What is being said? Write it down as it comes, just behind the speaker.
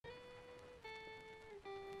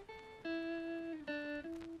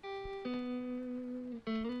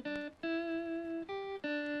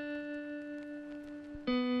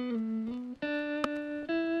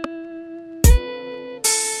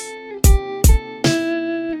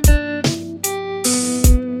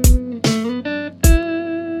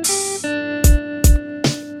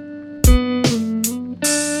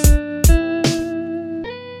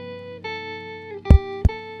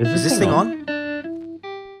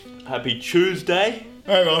Happy Tuesday.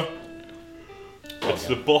 Hang on. It's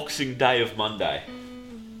the Boxing Day of Monday.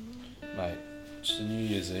 Mate, it's the New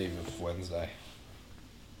Year's Eve of Wednesday.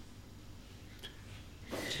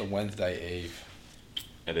 It's the Wednesday Eve.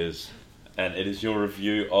 It is. And it is your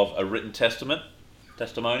review of A Written Testimony?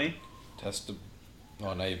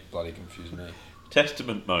 Oh, now you bloody confused me.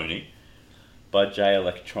 Testimony by J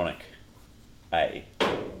Electronic A.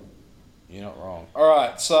 You're not wrong.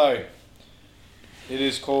 Alright, so it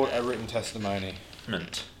is called A Written Testimony.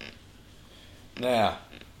 Now,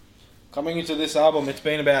 coming into this album, it's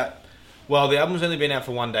been about... Well, the album's only been out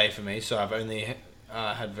for 1 day for me, so I've only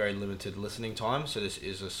had very limited listening time, so this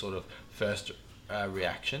is a sort of first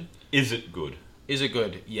reaction. Is it good? Is it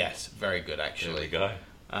good? Yes, very good actually. There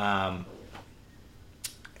we go.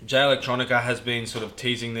 J Electronica has been sort of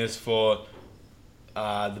teasing this for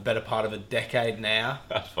the better part of a decade now.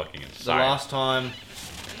 That's fucking insane. The last time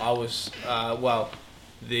I was, I was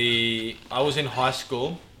in high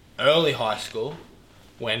school, early high school,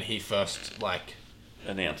 when he first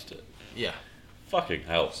announced it. Yeah. Fucking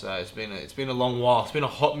hell. So it's been a long while. It's been a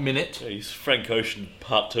hot minute. Yeah, he's Frank Ocean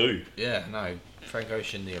Part 2. Yeah, no, Frank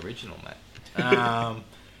Ocean the original, mate.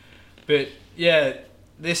 But yeah,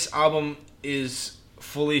 this album is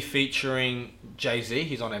fully featuring Jay-Z.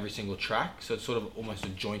 He's on every single track, so it's sort of almost a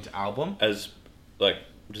joint album. Does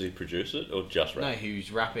he produce it or just rap? No,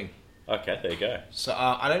 he's rapping. Okay, there you go. So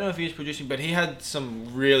I don't know if he was producing, but he had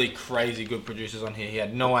some really crazy good producers on here. He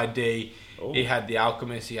had No ID, he had The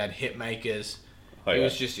Alchemist, he had Hitmakers. Oh, it yeah.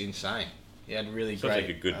 was just insane. He had really Sounds great...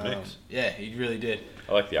 like a good mix. Yeah, he really did.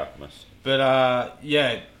 I like The Alchemist. But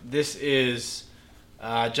yeah, this is... J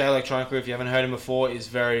Electronica, if you haven't heard him before, is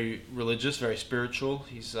very religious, very spiritual.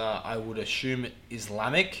 He's, I would assume,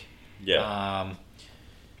 Islamic. Yeah.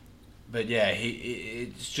 But yeah,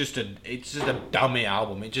 it's just a dummy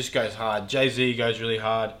album. It just goes hard. Jay-Z goes really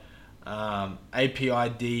hard.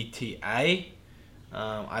 APIDTA,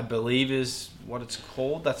 I believe is what it's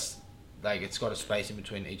called. That's it's got a space in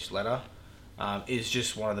between each letter. Is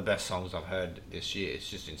just one of the best songs I've heard this year. It's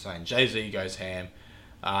just insane. Jay-Z goes ham.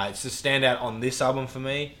 It's the standout on this album for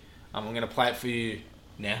me. I'm going to play it for you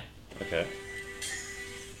now. Okay.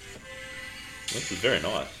 This is very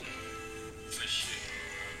nice.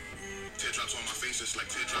 Teardrops on my face, it's like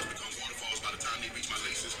teardrops become waterfalls by the time they reach my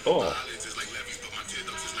laces. Oh. My eyelids is like levees, but my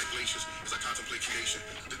teardrops is like glaciers as I contemplate creation.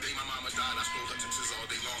 The day my mama died, I scrolled up Texas all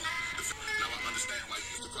day long. Now I understand why you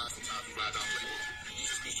used to cry sometimes and ride down Playboy. You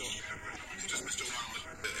just missed your mama.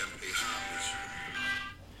 A homage.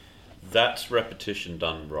 That's repetition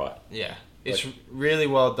done right. Yeah. It's really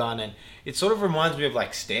well done, and it sort of reminds me of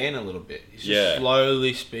Stan a little bit. He's just Yeah.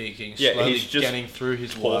 slowly speaking, slowly he's just getting through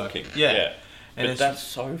his talking. work. Yeah. And But that's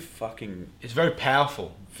so fucking... it's very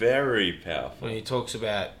powerful Very powerful. when he talks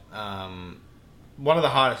about one of the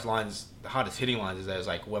hardest hitting lines is there's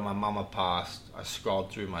when my mama passed, I scrolled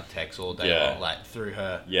through my texts all day long, through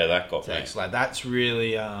her Yeah, that got texts. me. That's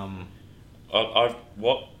really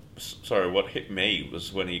What hit me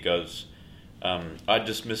was when he goes, I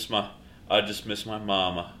just miss my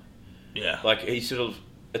mama. yeah. He sort of...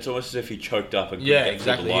 It's almost as if he choked up and couldn't Yeah, get through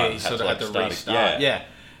exactly. the line. Yeah, he sort of had to start restart. Yeah.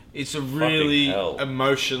 It's a really hell.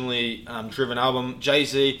 emotionally driven album.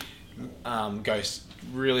 Jay-Z goes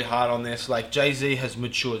really hard on this. Jay-Z has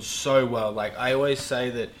matured so well. I always say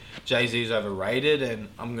that Jay-Z is overrated, and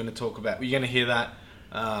I'm going to talk about... You're going to hear that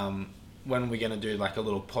when we're going to do a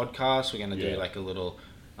little podcast. We're going to do a little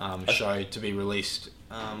show to be released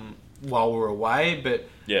while we're away. But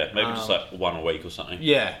Yeah, maybe just 1 a week or something.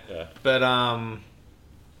 yeah. Yeah. But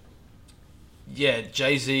yeah,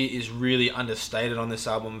 Jay-Z is really understated on this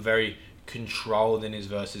album, very controlled in his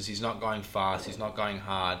verses. He's not going fast, he's not going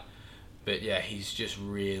hard, but yeah, he's just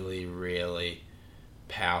really, really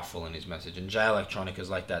powerful in his message. And J Electronica is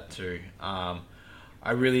like that too. I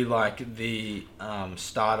really like the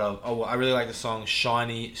start of... I really like the song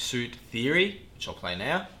Shiny Suit Theory, which I'll play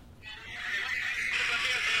now.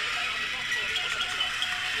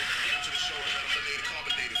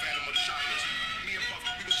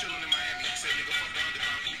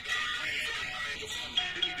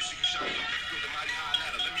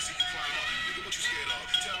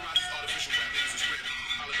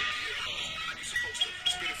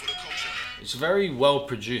 It's very well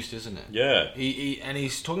produced, isn't it? Yeah.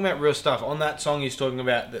 He's talking about real stuff. On that song, he's talking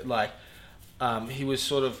about that he was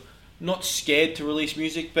sort of not scared to release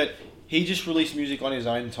music, but he just released music on his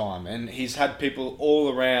own time, and he's had people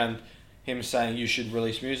all around him saying you should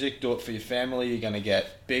release music, do it for your family, you're going to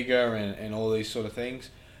get bigger and all these sort of things.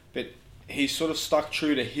 But he's sort of stuck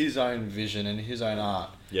true to his own vision and his own art.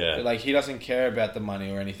 Yeah. But, he doesn't care about the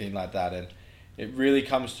money or anything like that, and it really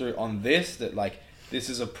comes through on this that this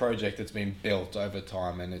is a project that's been built over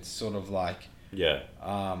time, and it's sort of like, Yeah.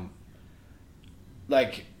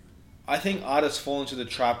 like, I think artists fall into the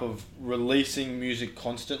trap of releasing music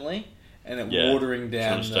constantly and it Yeah. watering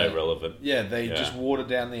down. Trying to stay relevant. Yeah, they just water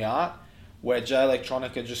down the art. Where Jay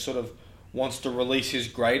Electronica just sort of wants to release his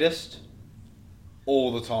greatest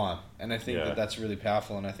all the time, and I think that that's really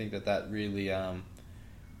powerful, and I think that that really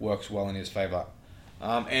works well in his favor.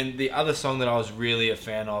 And the other song that I was really a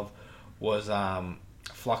fan of was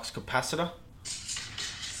Flux Capacitor.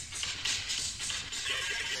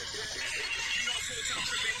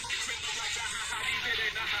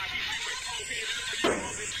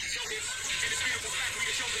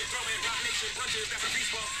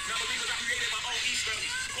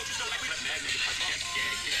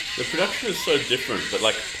 The production is so different, but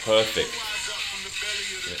like perfect.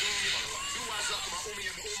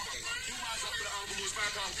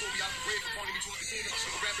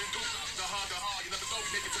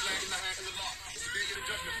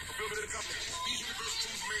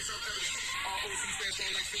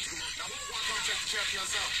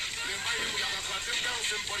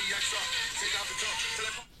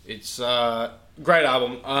 It's a great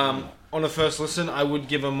album. On a first listen, I would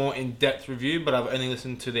give a more in-depth review, but I've only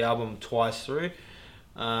listened to the album twice through.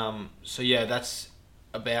 So yeah, that's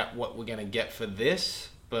about what we're going to get for this.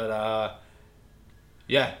 But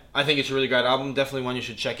yeah, I think it's a really great album. Definitely one you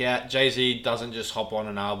should check out. Jay-Z doesn't just hop on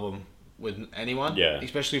an album with anyone,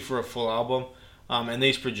 especially for a full album. And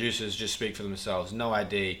these producers just speak for themselves. No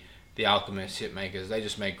ID, The Alchemist, Hitmakers, they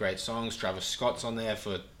just make great songs. Travis Scott's on there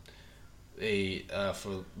for a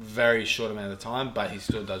very short amount of time, but he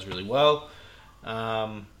still does really well.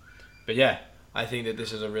 But yeah, I think that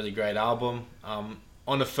this is a really great album.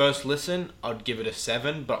 On the first listen, I'd give it a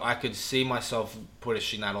 7, but I could see myself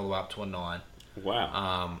pushing that all the way up to a 9.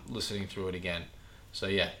 Wow. Listening through it again. So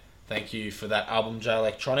yeah, thank you for that album, Jay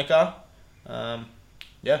Electronica.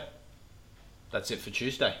 Yeah, that's it for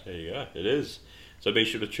Tuesday. There you go. It is. So be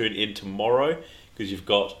sure to tune in tomorrow because you've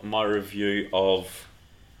got my review of.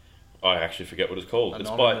 I actually forget what it's called.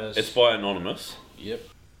 Anonymous. It's by Anonymous. Yep.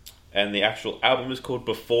 And the actual album is called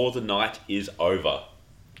Before the Night Is Over.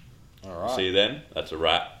 All right. See you then. That's a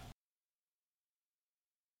wrap.